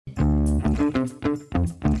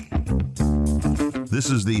This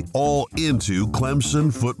is the All Into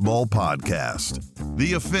Clemson Football Podcast,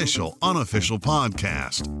 the official, unofficial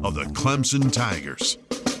podcast of the Clemson Tigers.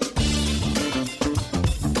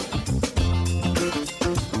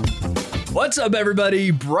 What's up, everybody?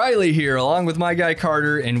 Briley here, along with my guy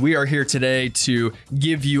Carter, and we are here today to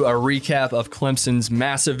give you a recap of Clemson's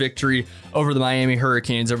massive victory over the Miami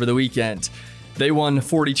Hurricanes over the weekend. They won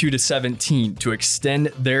 42-17 to extend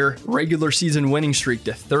their regular season winning streak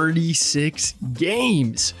to 36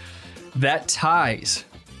 games. That ties,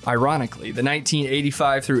 ironically, the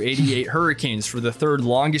 1985 through 88 Hurricanes for the third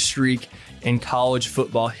longest streak in college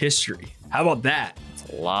football history. How about that? It's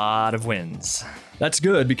a lot of wins. That's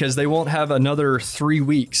good because they won't have another 3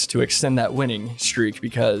 weeks to extend that winning streak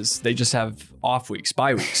because they just have off weeks,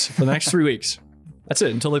 bye weeks for the next 3 weeks. That's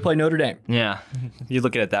it until they play Notre Dame. Yeah, you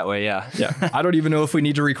look at it that way, yeah. Yeah, I don't even know if we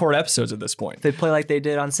need to record episodes at this point. If they play like they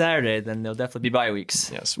did on Saturday, then they'll definitely be bye weeks.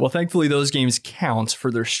 Yes, well, thankfully those games count for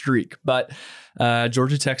their streak, but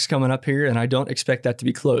Georgia Tech's coming up here, and I don't expect that to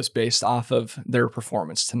be close based off of their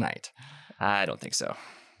performance tonight. I don't think so.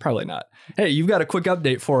 Probably not. Hey, you've got a quick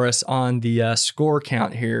update for us on the score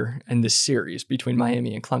count here in this series between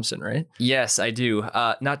Miami and Clemson, right? Yes, I do.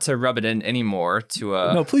 Not to rub it in anymore to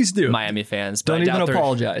no, please do. Miami fans. But don't even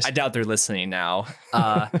apologize. I doubt they're listening now.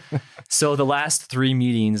 So the last 3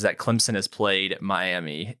 meetings that Clemson has played at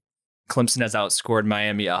Miami, Clemson has outscored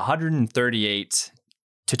Miami 138-20.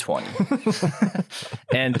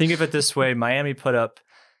 And think of it this way, Miami put up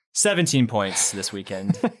 17 points this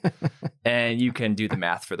weekend. And you can do the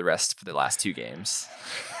math for the rest for the last 2 games.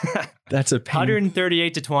 That's a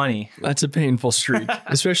 138-20. That's a painful streak,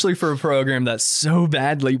 especially for a program that so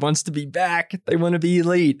badly wants to be back. They want to be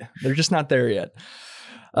elite. They're just not there yet.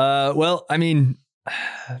 Well, I mean,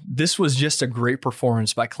 this was just a great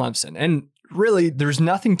performance by Clemson. And really, there's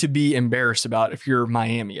nothing to be embarrassed about if you're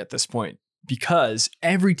Miami at this point, because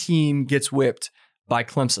every team gets whipped by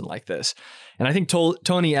Clemson like this. And I think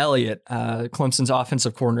Tony Elliott, Clemson's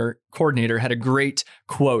offensive coordinator, had a great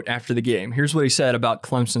quote after the game. Here's what he said about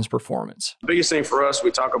Clemson's performance. The biggest thing for us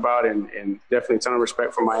we talk about, and definitely a ton of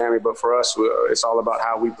respect for Miami, but for us, it's all about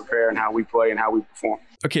how we prepare and how we play and how we perform.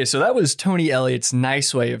 Okay, so that was Tony Elliott's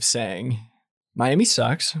nice way of saying Miami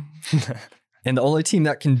sucks, and the only team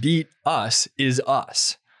that can beat us is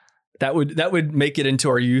us. That would make it into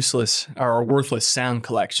our useless or our worthless sound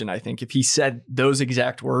collection, I think, if he said those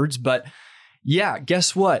exact words. But yeah,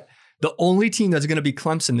 guess what? The only team that's going to be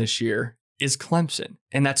Clemson this year is Clemson.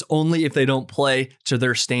 And that's only if they don't play to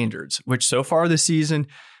their standards, which so far this season,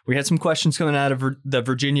 we had some questions coming out of the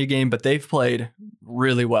Virginia game, but they've played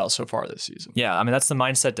really well so far this season. Yeah, I mean, that's the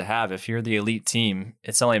mindset to have. If you're the elite team,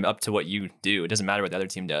 it's only up to what you do. It doesn't matter what the other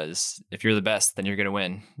team does. If you're the best, then you're going to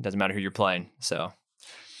win. It doesn't matter who you're playing. So...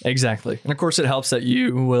 Exactly. And of course, it helps that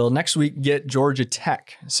you will next week get Georgia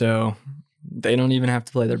Tech. So they don't even have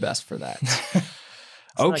to play their best for that.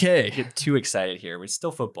 Okay. Not get too excited here. It's still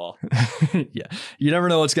football. Yeah. You never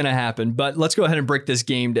know what's going to happen. But let's go ahead and break this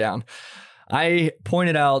game down. I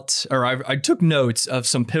pointed out, or I took notes of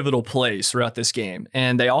some pivotal plays throughout this game.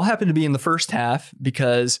 And they all happened to be in the first half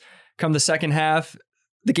because come the second half,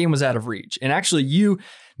 the game was out of reach. And actually, you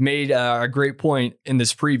made a great point in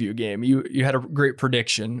this preview game. You had a great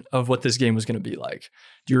prediction of what this game was going to be like.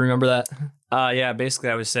 Do you remember that? Yeah, basically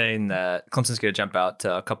I was saying that Clemson's going to jump out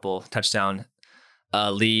to a couple touchdown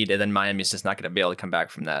lead, and then Miami's just not going to be able to come back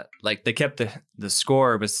from that. Like, they kept the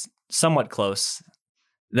score was somewhat close.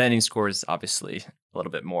 The ending score is obviously a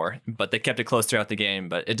little bit more, but they kept it close throughout the game,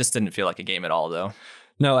 but it just didn't feel like a game at all, though.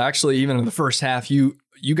 No, actually, even in the first half, you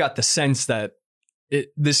got the sense that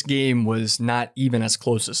this game was not even as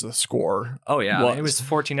close as the score. Oh, yeah. It was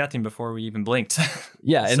 14-0 before we even blinked.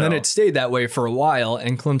 Yeah, and then it stayed that way for a while,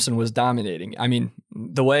 and Clemson was dominating. I mean,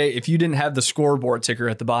 if you didn't have the scoreboard ticker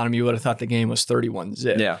at the bottom, you would have thought the game was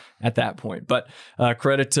 31-0 at that point. But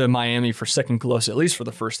credit to Miami for second close, at least for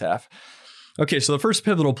the first half. Okay, so the first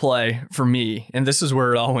pivotal play for me, and this is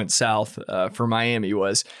where it all went south for Miami,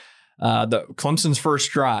 was the Clemson's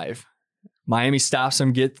first drive. Miami stops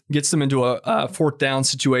them, gets them into a fourth down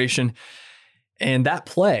situation. And that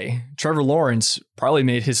play, Trevor Lawrence probably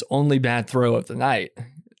made his only bad throw of the night.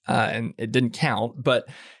 And it didn't count, but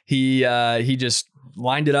he just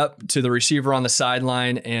lined it up to the receiver on the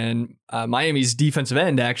sideline. And Miami's defensive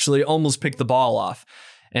end actually almost picked the ball off.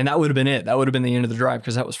 And that would have been it. That would have been the end of the drive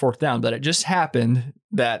because that was fourth down. But it just happened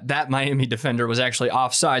that Miami defender was actually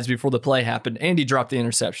offsides before the play happened. And he dropped the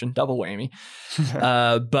interception, double whammy.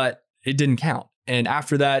 But it didn't count. And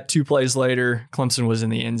after that, 2 plays later, Clemson was in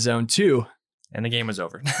the end zone too. And the game was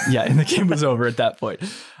over. Yeah, and the game was over at that point.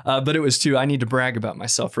 But it was too. I need to brag about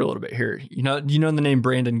myself for a little bit here. You know the name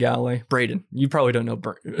Brandon Galloway? Braden. You probably don't know.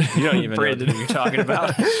 You don't even know who you're talking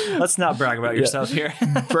about. Let's not brag about yourself here.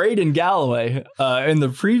 Braden Galloway. In the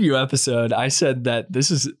preview episode, I said that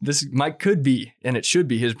this could be, and it should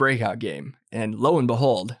be, his breakout game. And lo and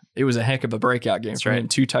behold, it was a heck of a breakout game for him.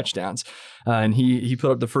 2 touchdowns, and he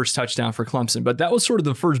put up the first touchdown for Clemson. But that was sort of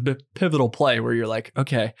the first pivotal play where you're like,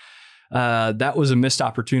 okay. That was a missed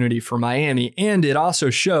opportunity for Miami. And it also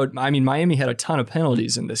showed, Miami had a ton of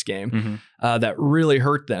penalties in this game that really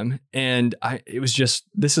hurt them. And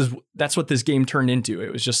that's what this game turned into.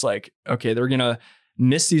 It was just like, okay, they're going to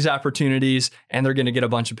miss these opportunities and they're going to get a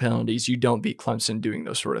bunch of penalties. You don't beat Clemson doing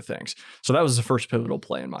those sort of things. So that was the first pivotal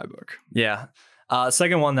play in my book. Yeah.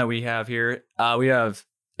 Second one that we have here,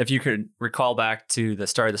 if you could recall back to the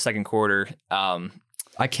start of the second quarter,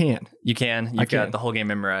 I can. You can. You've got the whole game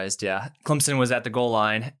memorized. Yeah. Clemson was at the goal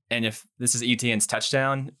line. And if this is Etienne's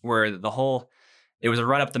touchdown, where it was a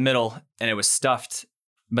run up the middle and it was stuffed,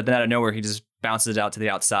 but then out of nowhere, he just bounces it out to the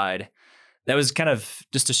outside. That was kind of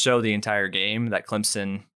just to show the entire game that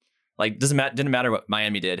Clemson, didn't matter what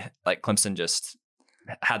Miami did. Like Clemson just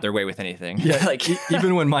had their way with anything. Yeah.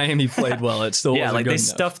 Even when Miami played well, it still wasn't good they enough.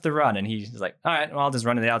 stuffed the run and he's like, all right, well, I'll just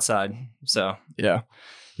run to the outside. So, yeah.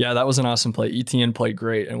 Yeah, that was an awesome play. Etienne played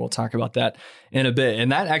great, and we'll talk about that in a bit.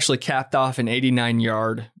 And that actually capped off an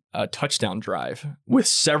 89-yard touchdown drive with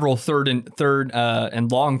several third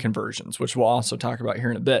and long conversions, which we'll also talk about here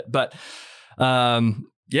in a bit. But that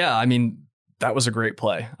was a great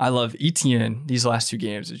play. I love Etienne. These last 2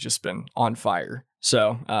 games has just been on fire.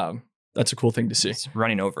 So that's a cool thing to see. He's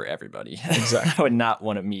running over everybody. Exactly. I would not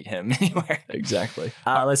want to meet him anywhere. Exactly.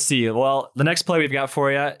 Let's see. Well, the next play we've got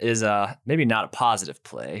for you is maybe not a positive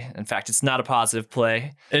play. In fact, it's not a positive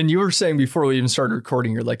play. And you were saying before we even started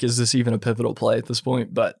recording, you're like, is this even a pivotal play at this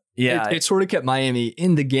point? But yeah, it sort of kept Miami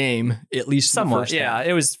in the game, at least somewhat. Yeah,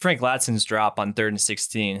 it was Frank Ladson's drop on 3rd and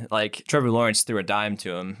 16. Like Trevor Lawrence threw a dime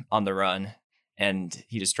to him on the run and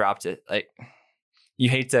he just dropped it. Like, you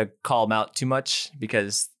hate to call him out too much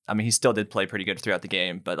because he still did play pretty good throughout the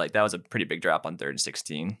game, but that was a pretty big drop on 3rd and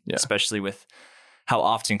 16, especially with how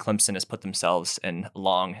often Clemson has put themselves in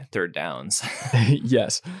long 3rd downs.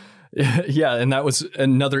 Yes. Yeah. And that was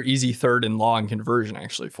another easy 3rd and long conversion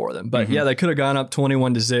actually for them. But they could have gone up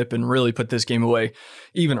 21-0 and really put this game away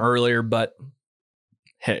even earlier. But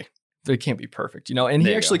hey, they can't be perfect, and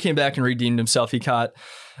he actually came back and redeemed himself. He caught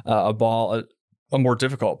a ball, a more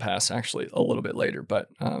difficult pass actually a little bit later, but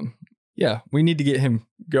we need to get him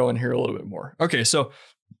going here a little bit more. Okay, so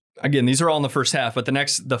again, these are all in the first half, but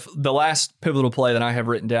the last pivotal play that I have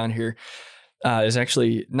written down here is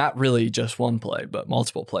actually not really just one play, but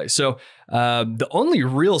multiple plays. So the only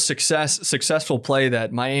real successful play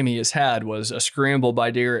that Miami has had was a scramble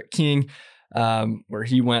by Derek King, where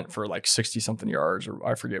he went for 60-something yards, or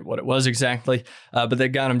I forget what it was exactly, but they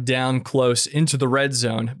got him down close into the red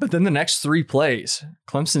zone. But then the next 3 plays,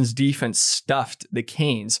 Clemson's defense stuffed the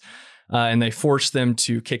Canes, and they forced them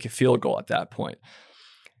to kick a field goal at that point.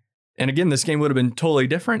 And again, this game would have been totally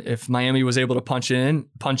different if Miami was able to punch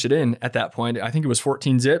it in at that point. I think it was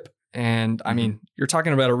 14-0. And you're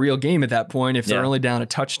talking about a real game at that point if they're only down a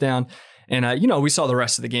touchdown. And, we saw the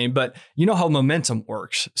rest of the game, but you know how momentum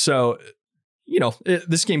works. So,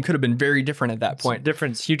 this game could have been very different at that point.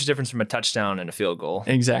 Huge difference from a touchdown and a field goal.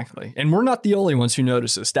 Exactly. And we're not the only ones who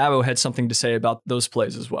noticed this. Dabo had something to say about those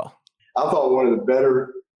plays as well. I thought one of the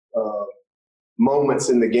better moments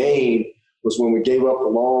in the game was when we gave up a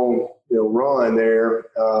long run there,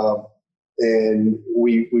 and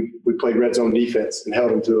we played red zone defense and held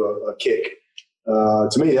them to a kick. To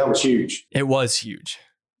me, that was huge. It was huge.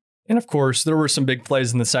 And of course, there were some big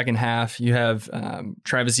plays in the second half. You have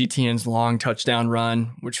Travis Etienne's long touchdown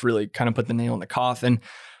run, which really kind of put the nail in the coffin.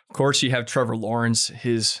 Of course, you have Trevor Lawrence,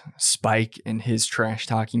 his spike and his trash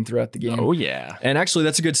talking throughout the game. Oh, yeah. And actually,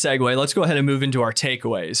 that's a good segue. Let's go ahead and move into our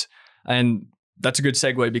takeaways. And that's a good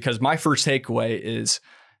segue because my first takeaway is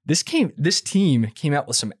this team came out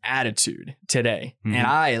with some attitude today, and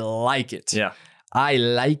I like it. Yeah. I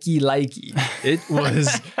likey.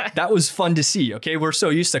 That was fun to see. Okay. We're so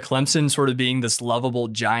used to Clemson sort of being this lovable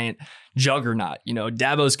giant juggernaut.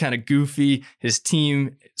 Dabo's kind of goofy. His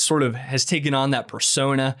team sort of has taken on that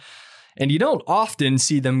persona, and you don't often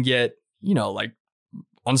see them get,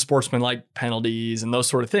 unsportsmanlike penalties and those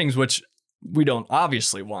sort of things, which we don't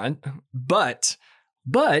obviously want. But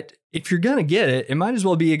if you're going to get it, it might as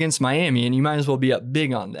well be against Miami, and you might as well be up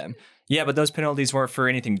big on them. Yeah, but those penalties weren't for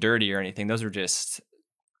anything dirty or anything. Those were just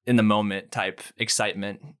in the moment type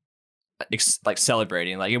excitement. like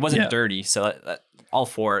celebrating. Like it wasn't dirty, so all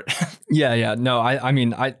for it. Yeah. No, I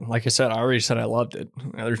mean, like I said, I already said I loved it.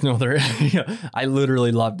 There's no other. I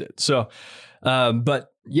literally loved it. So, but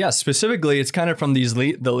yeah, specifically, it's kind of from the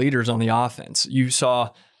leaders on the offense. You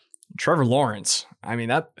saw Trevor Lawrence. I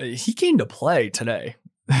mean, he came to play today.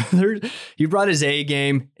 He brought his A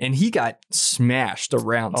game, and he got smashed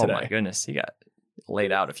around today. Oh my goodness, he got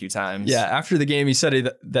laid out a few times. Yeah, after the game, he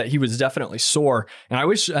said that he was definitely sore. And I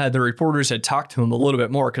wish the reporters had talked to him a little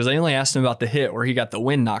bit more, because they only asked him about the hit where he got the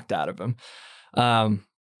wind knocked out of him.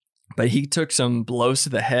 But he took some blows to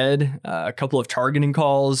the head, a couple of targeting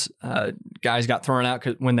calls. Guys got thrown out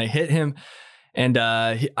when they hit him. And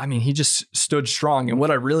he just stood strong. And what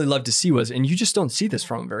I really love to see was, and you just don't see this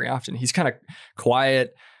from him very often, he's kind of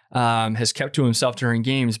quiet, has kept to himself during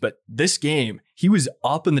games. But this game, he was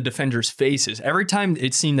up in the defenders' faces. Every time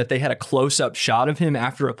it seemed that they had a close-up shot of him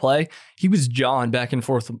after a play, he was jawing back and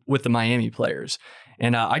forth with the Miami players.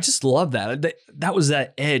 And I just love that. That was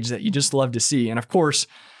that edge that you just love to see. And of course,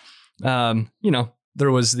 there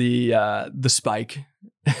was the spike.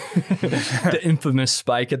 The infamous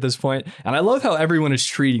spike at this point. And I love how everyone is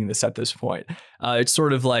treating this at this point. It's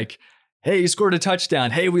sort of like, hey, he scored a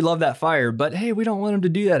touchdown. Hey, we love that fire. But hey, we don't want him to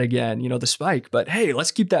do that again. The spike. But hey,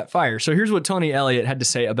 let's keep that fire. So here's what Tony Elliott had to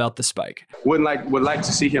say about the spike. Would like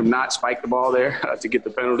to see him not spike the ball there to get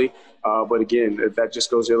the penalty. But again, that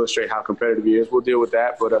just goes to illustrate how competitive he is. We'll deal with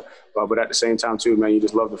that. But at the same time, too, man, you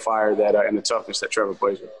just love the fire and the toughness that Trevor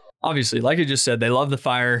plays with. Obviously, like I just said, they love the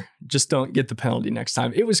fire. Just don't get the penalty next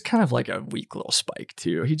time. It was kind of like a weak little spike,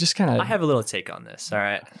 too. He just kind of... I have a little take on this, all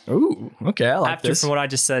right? Ooh, okay, I like this. After, from what I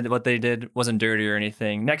just said, what they did wasn't dirty or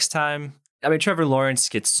anything. Next time, Trevor Lawrence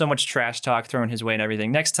gets so much trash talk thrown his way and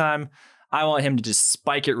everything. Next time, I want him to just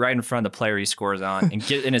spike it right in front of the player he scores on and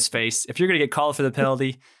get in his face. If you're going to get called for the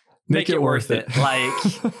penalty... Make it worth it. Like,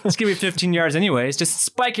 it's gonna be 15 yards anyways. Just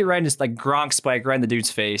spike it right in, just like Gronk spike right in the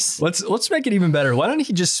dude's face. Let's make it even better. Why don't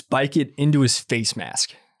he just spike it into his face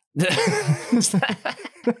mask? That'd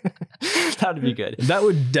be good. That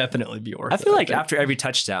would definitely be worth it. I feel like after every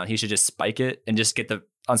touchdown, he should just spike it and just get the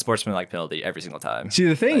unsportsmanlike penalty every single time. See,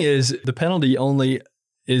 the thing is, the penalty only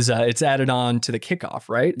is it's added on to the kickoff,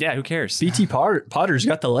 right? Yeah, who cares? BT Potter's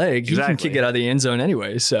got the leg. Exactly. He can kick it out of the end zone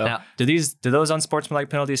anyway. So now, do those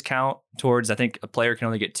unsportsmanlike penalties count towards? I think a player can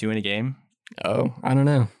only get 2 in a game. Oh, I don't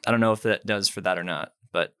know. I don't know if that does for that or not.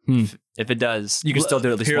 But if it does, you can still do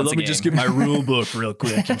it at least once a game. Let me just get my rule book real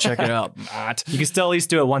quick and check it out. You can still at least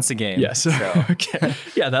do it once a game. Yes. So. Okay.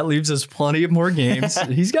 Yeah, that leaves us plenty of more games.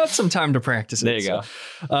 He's got some time to practice it. There you go.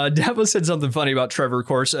 Dabo said something funny about Trevor, of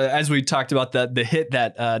course. As we talked about the hit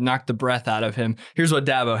that knocked the breath out of him. Here's what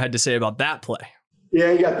Dabo had to say about that play.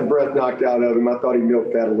 Yeah, he got the breath knocked out of him. I thought he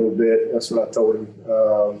milked that a little bit. That's what I told him.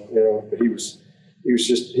 But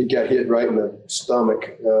he got hit right in the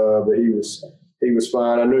stomach. But he was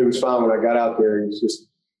fine. I knew he was fine when I got out there.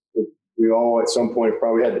 We all at some point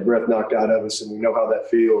probably had the breath knocked out of us, and we know how that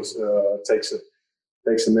feels. It takes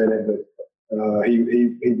a minute, but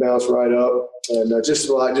he bounced right up, and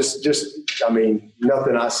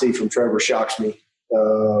nothing I see from Trevor shocks me,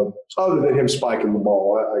 other than him spiking the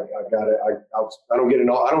ball. I don't get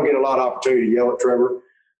a lot of opportunity to yell at Trevor,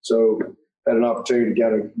 so had an opportunity to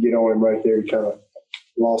kind of get on him right there. He kind of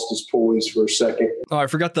lost his poise for a second. Oh, I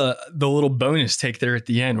forgot the little bonus take there at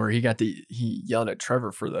the end where he yelled at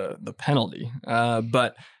Trevor for the penalty.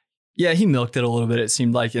 But yeah, he milked it a little bit, it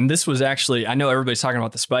seemed like. And this was actually, I know everybody's talking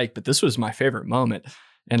about the spike, but this was my favorite moment.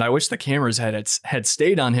 And I wish the cameras had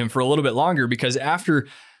stayed on him for a little bit longer, because after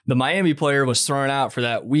the Miami player was thrown out for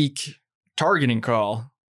that weak targeting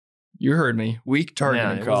call, you heard me, weak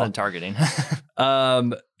targeting call. It wasn't targeting.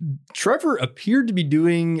 Trevor appeared to be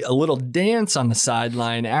doing a little dance on the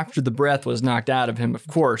sideline after the breath was knocked out of him, of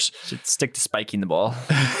course. Should stick to spiking the ball.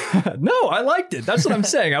 No, I liked it. That's what I'm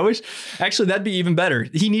saying. I wish, actually, that'd be even better.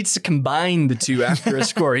 He needs to combine the two after a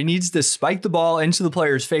score. He needs to spike the ball into the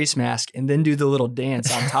player's face mask and then do the little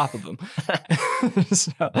dance on top of him.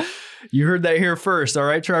 So, you heard that here first. All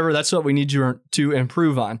right, Trevor, that's what we need you to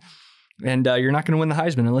improve on. And you're not going to win the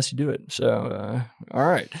Heisman unless you do it. So, all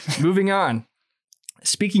right, moving on.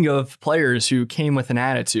 Speaking of players who came with an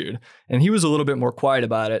attitude, and he was a little bit more quiet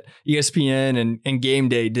about it, ESPN and Game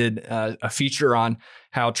Day did a feature on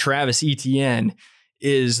how Travis Etienne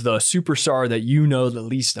is the superstar that you know the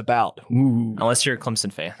least about. Ooh. Unless you're a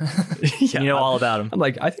Clemson fan. Yeah, you know all about him. I'm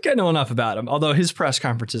like, I think I know enough about him, although his press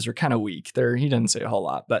conferences are kind of weak. He doesn't say a whole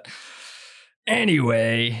lot, but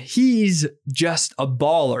anyway, he's just a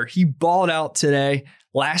baller. He balled out today.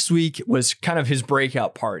 Last week was kind of his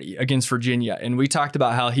breakout party against Virginia, and we talked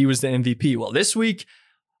about how he was the MVP. Well, this week,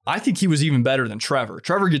 I think he was even better than Trevor.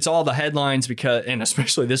 Trevor gets all the headlines and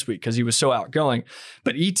especially this week because he was so outgoing.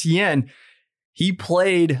 But Etienne, he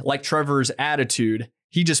played like Trevor's attitude.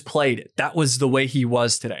 He just played it. That was the way he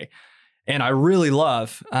was today. And I really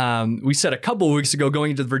love, we said a couple of weeks ago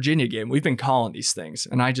going into the Virginia game, we've been calling these things.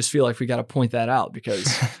 And I just feel like we got to point that out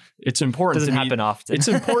because it's important to me. Doesn't happen often. It's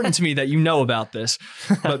important to me that you know about this.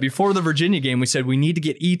 But before the Virginia game, we said we need to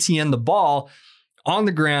get Etienne the ball on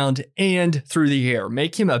the ground and through the air.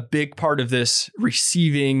 Make him a big part of this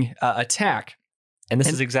receiving attack. And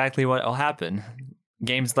this is exactly what will happen.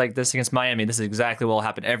 Games like this against Miami, this is exactly what will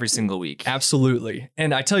happen every single week. Absolutely.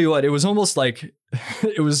 And I tell you what, it was almost like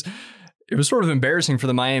it was sort of embarrassing for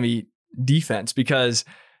the Miami defense because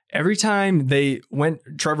every time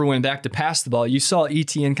Trevor went back to pass the ball, you saw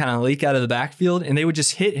Etienne kind of leak out of the backfield and they would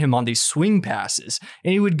just hit him on these swing passes.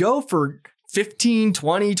 And he would go for 15,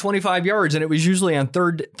 20, 25 yards, and it was usually on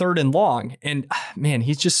third and long. And man,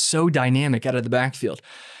 he's just so dynamic out of the backfield.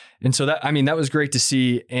 And so that was great to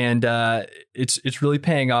see. And it's really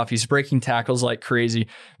paying off. He's breaking tackles like crazy.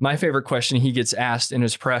 My favorite question he gets asked in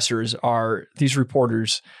his pressers these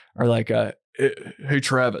reporters are like, hey,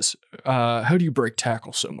 Travis, how do you break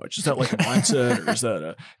tackles so much? Is that like a mindset or is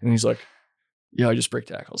that and he's like, yeah, I just break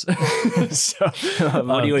tackles. So,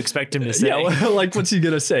 what do you expect him to say? Yeah, like, what's he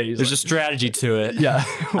going to say? There's a strategy to it. Yeah.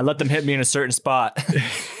 I let them hit me in a certain spot.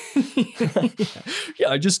 Yeah,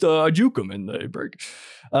 I just juke them and they break.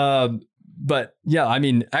 But yeah, I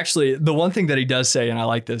mean, actually, the one thing that he does say, and I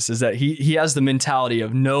like this, is that he has the mentality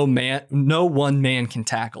of no one man can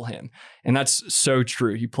tackle him. And that's so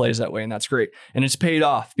true. He plays that way, and that's great. And it's paid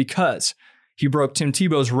off because he broke Tim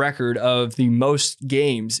Tebow's record of the most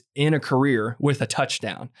games in a career with a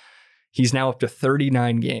touchdown. He's now up to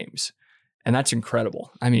 39 games, and that's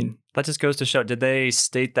incredible. I mean, that just goes to show. Did they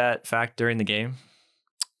state that fact during the game?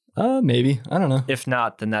 Maybe. I don't know. If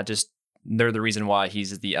not, then they're the reason why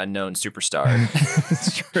he's the unknown superstar.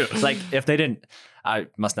 It's true. Like, if they didn't, I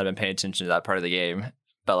must not have been paying attention to that part of the game.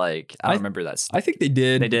 But like, I don't remember that. I think they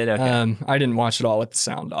did. They did? Okay. I didn't watch it all with the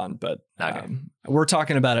sound on, but we're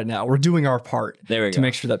talking about it now. We're doing our part to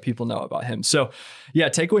make sure that people know about him. So yeah,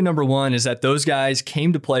 takeaway number one is that those guys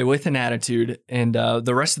came to play with an attitude, and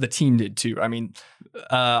the rest of the team did too. I mean,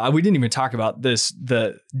 we didn't even talk about this.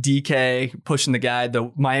 The DK pushing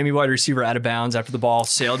the Miami wide receiver out of bounds after the ball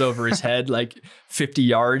sailed over his head like 50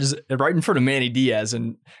 yards right in front of Manny Diaz.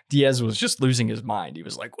 And Diaz was just losing his mind. He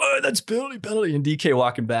was like, whoa, that's penalty. And DK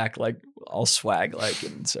walking back like all swag like,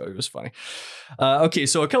 and so it was funny. Okay,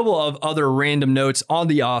 so a couple of other random notes on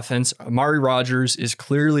the offense. Amari Rodgers is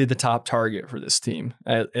clearly the top target for this team,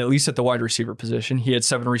 at least at the wide receiver position. He had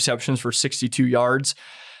 7 receptions for 62 yards.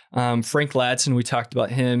 Frank Ladson, we talked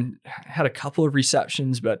about him, had a couple of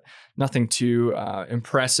receptions, but nothing too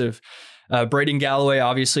impressive. Braden Galloway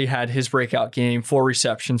obviously had his breakout game, 4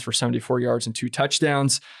 receptions for 74 yards and 2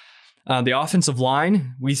 touchdowns. The offensive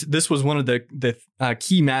line, this was one of the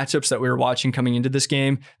key matchups that we were watching coming into this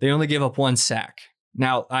game. They only gave up 1 sack.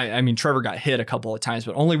 Now, I mean, Trevor got hit a couple of times,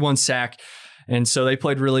 but only 1 sack. And so they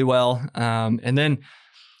played really well. And then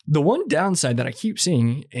the one downside that I keep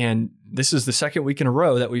seeing, and this is the second week in a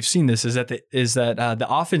row that we've seen this, is that the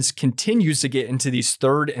offense continues to get into these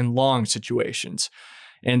 3rd and long situations.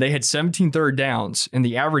 And they had 17 third downs, and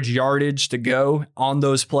the average yardage to go on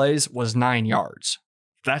those plays was 9 yards.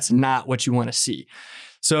 That's not what you want to see.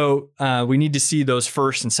 So we need to see those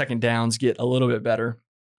 1st and 2nd downs get a little bit better.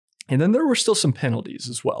 And then there were still some penalties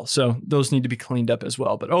as well. So those need to be cleaned up as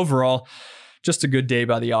well. But overall, just a good day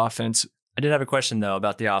by the offense. I did have a question, though,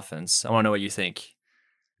 about the offense. I want to know what you think.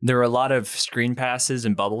 There were a lot of screen passes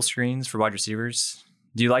and bubble screens for wide receivers.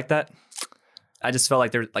 Do you like that? I just felt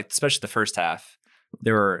like especially the first half,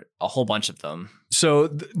 there were a whole bunch of them. So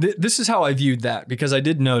this is how I viewed that, because I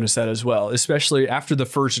did notice that as well, especially after the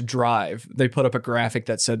first drive. They put up a graphic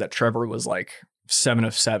that said that Trevor was like 7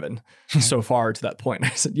 of 7 so far to that point. I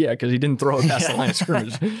said, yeah, because he didn't throw it past the line of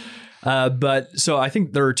scrimmage. But so I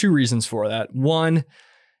think there are 2 reasons for that. One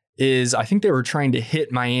is I think they were trying to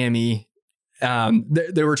hit Miami.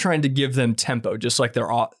 They were trying to give them tempo, just like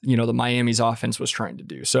the Miami's offense was trying to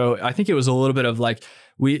do. So I think it was a little bit of like,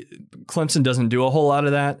 Clemson doesn't do a whole lot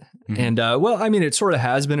of that. Mm-hmm. And I mean, it sort of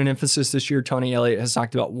has been an emphasis this year. Tony Elliott has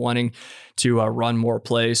talked about wanting to run more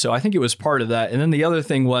plays. So I think it was part of that. And then the other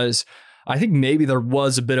thing was, I think maybe there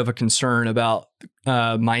was a bit of a concern about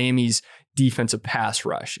Miami's defensive pass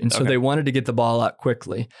rush. And so they wanted to get the ball out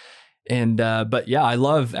quickly. And but yeah, I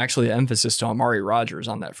love actually the emphasis to Amari Rodgers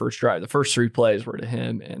on that first drive. The first 3 plays were to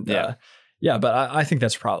him, and Yeah, but I think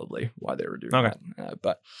that's probably why they were doing that.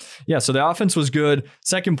 But yeah, so the offense was good.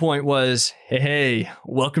 Second point was, hey,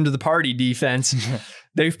 welcome to the party, defense.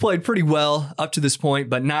 They've played pretty well up to this point,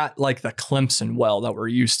 but not like the Clemson well that we're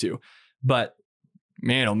used to. But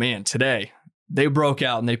man, oh man, today they broke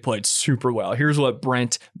out and they played super well. Here's what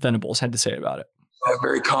Brent Venables had to say about it. A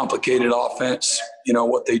very complicated offense. You know,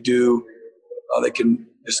 what they do, they can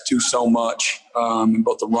just do so much in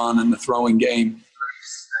both the run and the throwing game.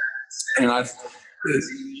 And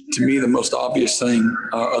to me, the most obvious thing,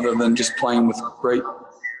 other than just playing with great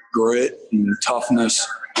grit and toughness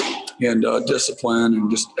and discipline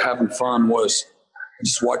and just having fun, was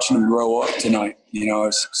just watching them grow up tonight. You know,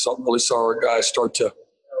 I really saw our guys start to,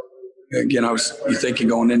 again, you're thinking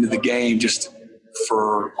going into the game, just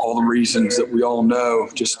for all the reasons that we all know,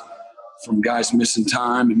 just from guys missing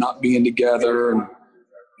time and not being together, and,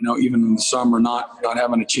 you know, even in the summer, not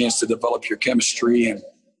having a chance to develop your chemistry, and,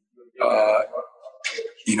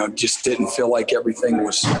 you know, just didn't feel like everything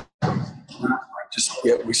was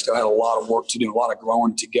we still had a lot of work to do, a lot of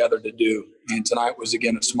growing together to do. And tonight was,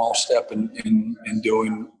 again, a small step in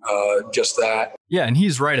doing just that. Yeah, and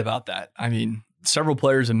he's right about that. I mean, several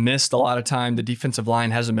players have missed a lot of time. The defensive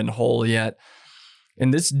line hasn't been whole yet.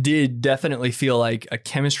 And this did definitely feel like a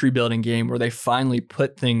chemistry building game where they finally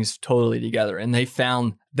put things totally together and they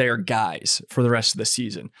found their guys for the rest of the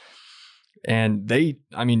season. And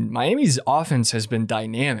Miami's offense has been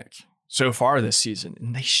dynamic so far this season,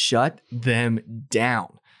 and they shut them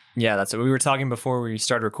down. Yeah, that's what we were talking before we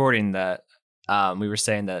started recording, that we were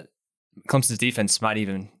saying that Clemson's defense might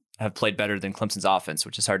even have played better than Clemson's offense,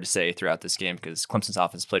 which is hard to say throughout this game because Clemson's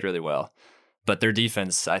offense played really well. But their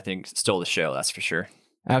defense, I think, stole the show, that's for sure.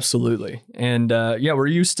 Absolutely. And we're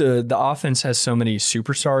used to the offense has so many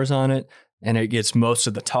superstars on it, and it gets most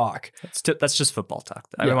of the talk. That's just football talk.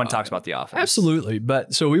 Everyone talks about the offense. Absolutely.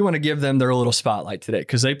 But so we want to give them their little spotlight today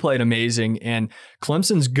because they played amazing, and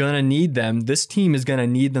Clemson's going to need them. This team is going to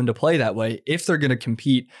need them to play that way if they're going to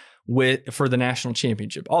compete for the national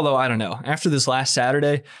championship. Although, I don't know. After this last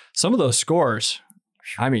Saturday, some of those scores,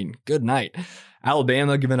 I mean, good night.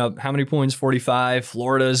 Alabama giving up how many points? 45.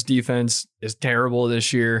 Florida's defense is terrible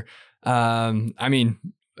this year.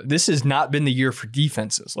 This has not been the year for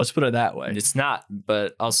defenses. Let's put it that way. It's not,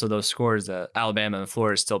 but also those scores that Alabama and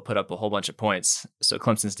Florida still put up a whole bunch of points. So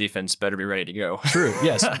Clemson's defense better be ready to go. True,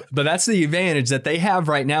 yes. But that's the advantage that they have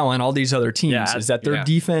right now on all these other teams is that their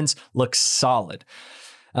defense looks solid.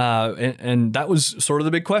 And that was sort of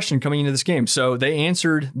the big question coming into this game. So they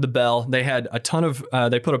answered the bell. They had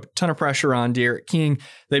they put a ton of pressure on D'Eriq King.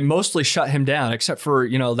 They mostly shut him down, except for,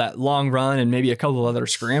 that long run and maybe a couple of other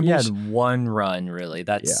scrambles. He had one run, really.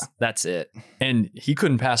 That's it. And he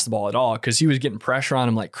couldn't pass the ball at all because he was getting pressure on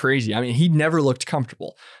him like crazy. I mean, he never looked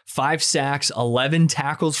comfortable. 5 sacks, 11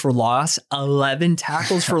 tackles for loss, 11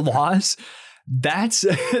 tackles for loss. That's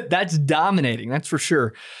dominating. That's for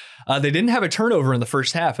sure. They didn't have a turnover in the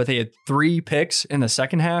first half, but they had 3 picks in the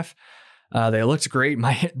second half. They looked great.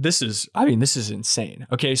 This is insane.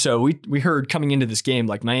 Okay, so we heard coming into this game,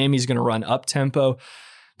 like Miami's going to run up tempo.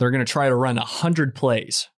 They're going to try to run 100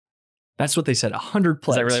 plays. That's what they said, 100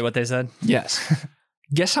 plays. Is that really what they said? Yes.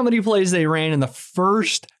 Guess how many plays they ran in the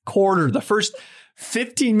first quarter, the first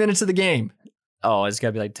 15 minutes of the game? Oh, it's got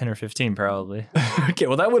to be like 10 or 15 probably. Okay,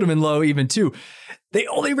 well, that would have been low even too. They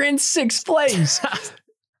only ran 6 plays.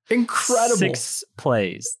 Incredible. 6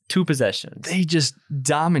 plays, 2 possessions. They just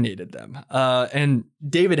dominated them. And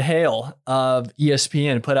David Hale of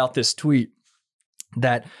ESPN put out this tweet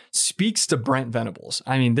that speaks to Brent Venables.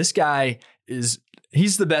 I mean, this guy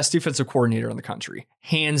he's the best defensive coordinator in the country,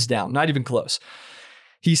 hands down, not even close.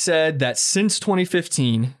 He said that since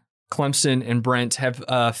 2015, Clemson and Brent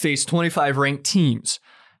have faced 25 ranked teams.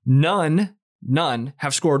 None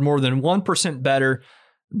have scored more than 1% better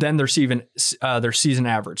than their season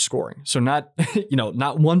average scoring. So not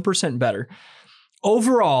 1% better.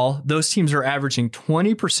 Overall, those teams are averaging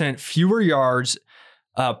 20% fewer yards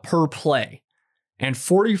per play and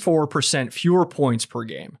 44% fewer points per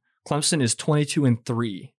game. Clemson is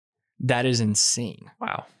 22-3. That is insane.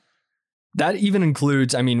 Wow. That even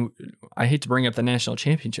includes, I hate to bring up the national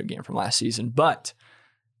championship game from last season, but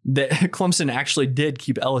Clemson actually did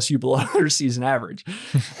keep LSU below their season average.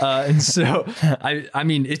 And so,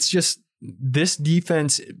 it's just this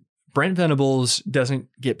defense, Brent Venables doesn't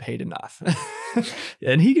get paid enough.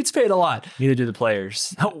 And he gets paid a lot. Neither do the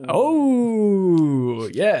players. Oh,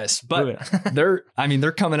 yes. But they're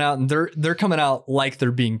coming out and they're coming out like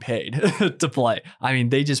they're being paid to play.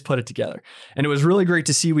 They just put it together. And it was really great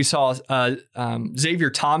to see. We saw Xavier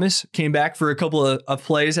Thomas came back for a couple of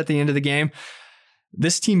plays at the end of the game.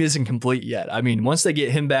 this team isn't complete yet. I mean, once they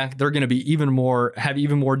get him back, they're going to be have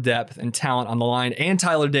even more depth and talent on the line. And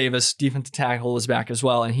Tyler Davis, defensive tackle, is back as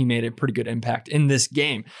well, and he made a pretty good impact in this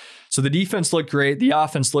game. So the defense looked great. The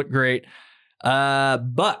offense looked great.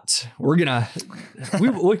 But we've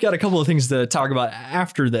got a couple of things to talk about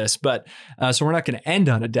after this, but so we're not going to end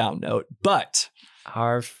on a down note, but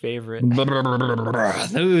our favorite,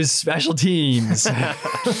 those special teams.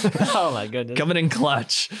 Oh my goodness. Coming in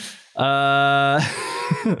clutch. When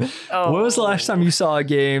was the last time you saw a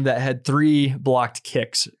game that had 3 blocked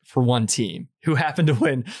kicks for one team who happened to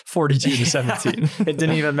win 42-17? It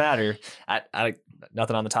didn't even matter. I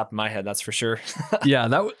nothing on the top of my head, that's for sure. Yeah,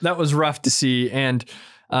 that was rough to see. And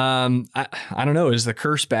I don't know, is the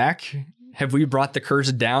curse back? Have we brought the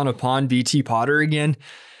curse down upon BT Potter again?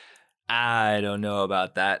 I don't know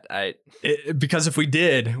about that. Because if we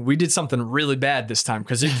did something really bad this time,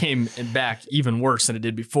 because it came back even worse than it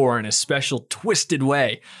did before in a special twisted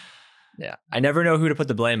way. Yeah, I never know who to put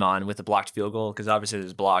the blame on with the blocked field goal, because obviously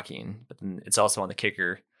there's blocking, but then it's also on the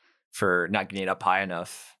kicker for not getting it up high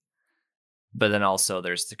enough. But then also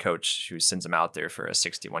there's the coach who sends him out there for a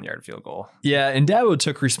 61-yard field goal. Yeah, and Dabo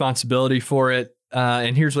took responsibility for it,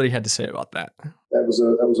 and here's what he had to say about that. That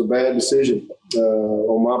was a bad decision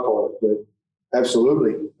on my part, but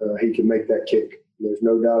absolutely he can make that kick. There's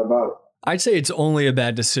no doubt about it. I'd say it's only a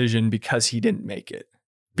bad decision because he didn't make it.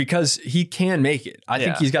 Because he can make it. I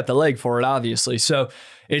think he's got the leg for it, obviously. So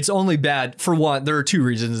it's only bad for one. There are 2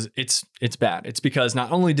 reasons it's bad. It's because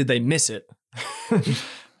not only did they miss it,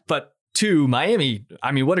 but 2, Miami,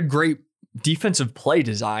 I mean, what a great defensive play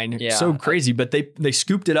design. Yeah. So crazy, but they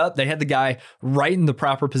scooped it up. They had the guy right in the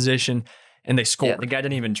proper position and they scored. Yeah, the guy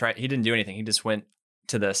didn't even try. He didn't do anything. He just went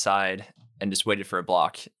to the side and just waited for a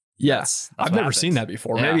block. Yes. I've never seen that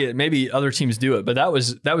before. Yeah. Maybe other teams do it, but that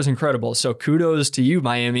was incredible. So kudos to you,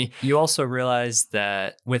 Miami. You also realize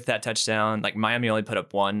that with that touchdown, like Miami only put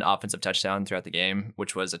up 1 offensive touchdown throughout the game,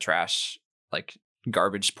 which was a trash, like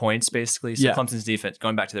garbage points basically. So Clemson's defense,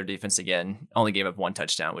 going back to their defense again, only gave up 1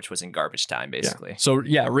 touchdown, which was in garbage time basically. Yeah. So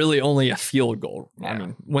really only a field goal. Yeah. I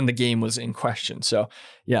mean, when the game was in question. So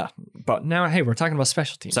yeah, but now, hey, we're talking about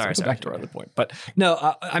special teams. Sorry. Back to our other point, but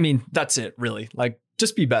no, I mean, that's it really. Like,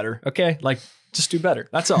 just be better. Okay. Like, just do better.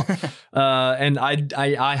 That's all. And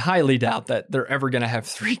I highly doubt that they're ever going to have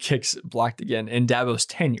 3 kicks blocked again in Dabo's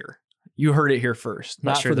tenure. You heard it here first. I'm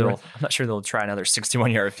not sure they'll try another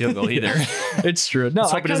 61-yard field goal either. It's true. No, I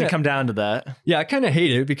hope it doesn't come down to that. Yeah, I kind of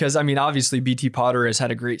hate it because, I mean, obviously BT Potter has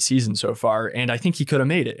had a great season so far, and I think he could have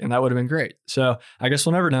made it, and that would have been great. So I guess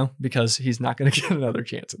we'll never know because he's not going to get another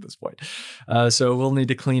chance at this point. So we'll need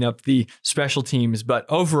to clean up the special teams. But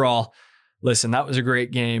overall, listen, that was a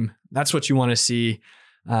great game. That's what you want to see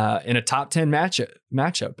in a top 10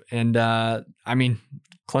 matchup. And I mean,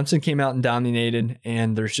 Clemson came out and dominated,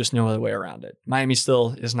 and there's just no other way around it. Miami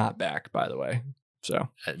still is not back, by the way. So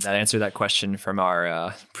that answered that question from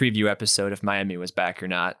our preview episode, if Miami was back or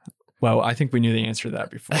not. Well, I think we knew the answer to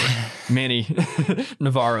that before. Manny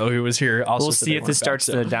Navarro, who was here, also we'll see if this starts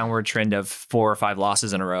the downward trend of 4 or 5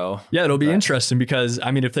 losses in a row. Yeah, it'll be interesting because,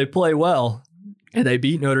 I mean, if they play well and they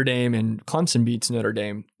beat Notre Dame and Clemson beats Notre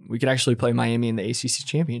Dame, we could actually play Miami in the ACC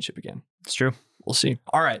championship again. It's true. We'll see.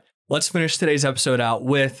 All right. Let's finish today's episode out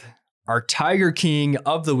with our Tiger King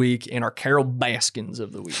of the week and our Carol Baskins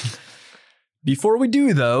of the week. Before we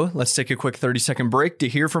do, though, let's take a quick 30-second break to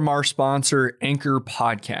hear from our sponsor, Anchor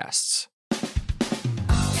Podcasts.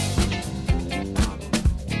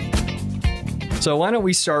 So why don't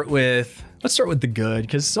we start with the good,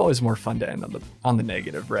 because it's always more fun to end on the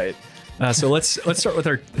negative, right? So let's start with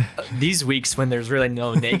our these weeks when there's really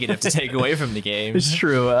no negative to take away from the game. It's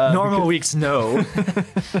true. Normal weeks, no.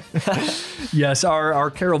 Yes,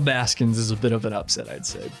 our Carol Baskins is a bit of an upset, I'd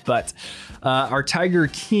say. But our Tiger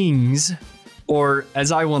Kings, or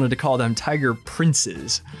as I wanted to call them, Tiger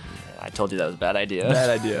Princes. I told you that was a bad idea.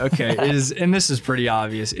 Bad idea. Okay, and this is pretty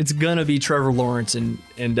obvious. It's gonna be Trevor Lawrence and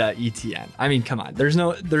ETN. I mean, come on. There's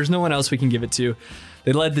no one else we can give it to.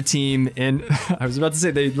 They led the team in, I was about to say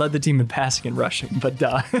they led the team in passing and rushing, but they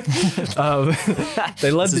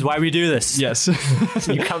led. This is why we do this. Yes.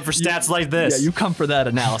 You come for stats like this. Yeah, you come for that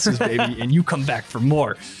analysis, baby, and you come back for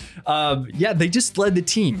more. They just led the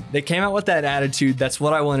team. They came out with that attitude. That's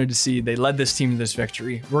what I wanted to see. They led this team to this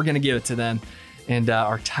victory. We're going to give it to them. And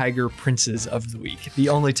our Tiger Princes of the week. The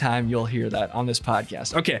only time you'll hear that on this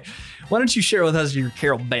podcast. Okay, why don't you share with us your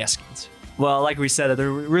Carol Baskins? Well, like we said, there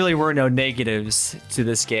really were no negatives to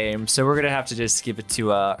this game, so we're going to have to just give it to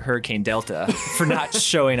Hurricane Delta for not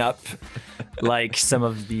showing up like some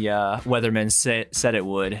of the weathermen said it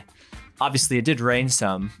would. Obviously, it did rain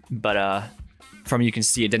some, but from you can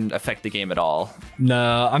see, it didn't affect the game at all.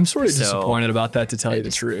 No, I'm sort of disappointed about that, to tell you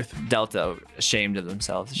the truth. Delta, ashamed of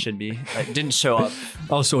themselves, should be. Like, didn't show up.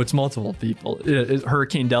 Oh, so it's multiple people.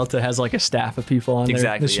 Hurricane Delta has like a staff of people on there.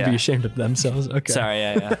 Exactly. They should be ashamed of themselves. Okay. Sorry,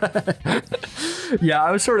 yeah. Yeah,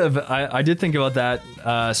 I was sort of, I did think about that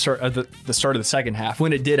the start of the second half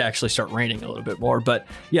when it did actually start raining a little bit more. But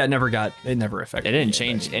yeah, it never affected. It didn't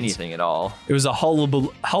change anything at all. It was a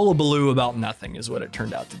hullabaloo about nothing is what it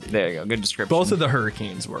turned out to be. There you go. Good description. Both of the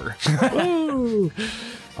hurricanes were.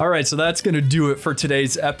 All right, so that's going to do it for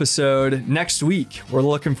today's episode. Next week, we're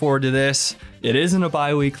looking forward to this. It isn't a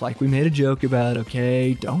bye week like we made a joke about,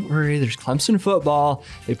 okay? Don't worry, there's Clemson football.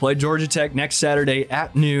 They play Georgia Tech next Saturday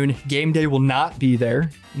at noon. Game day will not be there,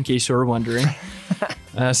 in case you were wondering.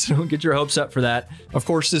 So don't get your hopes up for that. Of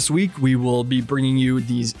course, this week, we will be bringing you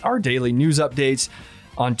our daily news updates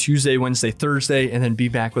on Tuesday, Wednesday, Thursday, and then be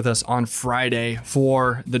back with us on Friday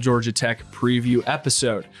for the Georgia Tech preview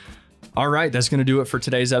episode. All right, that's going to do it for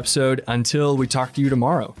today's episode. Until we talk to you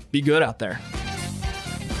tomorrow, be good out there.